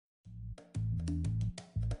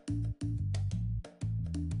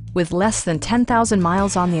With less than 10,000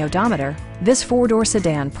 miles on the odometer, this four-door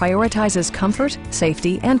sedan prioritizes comfort,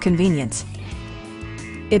 safety, and convenience.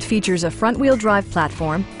 It features a front-wheel drive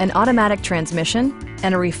platform, an automatic transmission,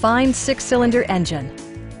 and a refined six-cylinder engine.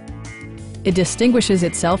 It distinguishes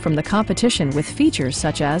itself from the competition with features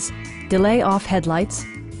such as delay-off headlights,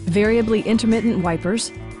 variably intermittent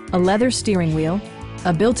wipers, a leather steering wheel,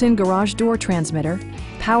 a built-in garage door transmitter,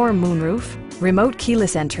 power moonroof, remote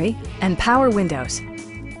keyless entry, and power windows.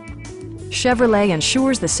 Chevrolet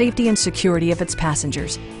ensures the safety and security of its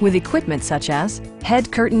passengers with equipment such as head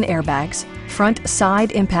curtain airbags, front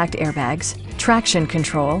side impact airbags, traction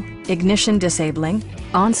control, ignition disabling,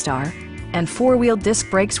 OnStar, and four-wheel disc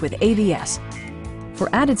brakes with ABS. For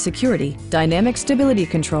added security, dynamic stability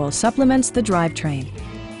control supplements the drivetrain.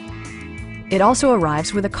 It also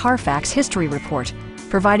arrives with a Carfax history report,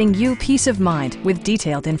 providing you peace of mind with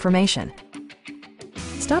detailed information.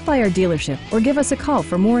 Stop by our dealership or give us a call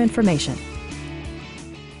for more information.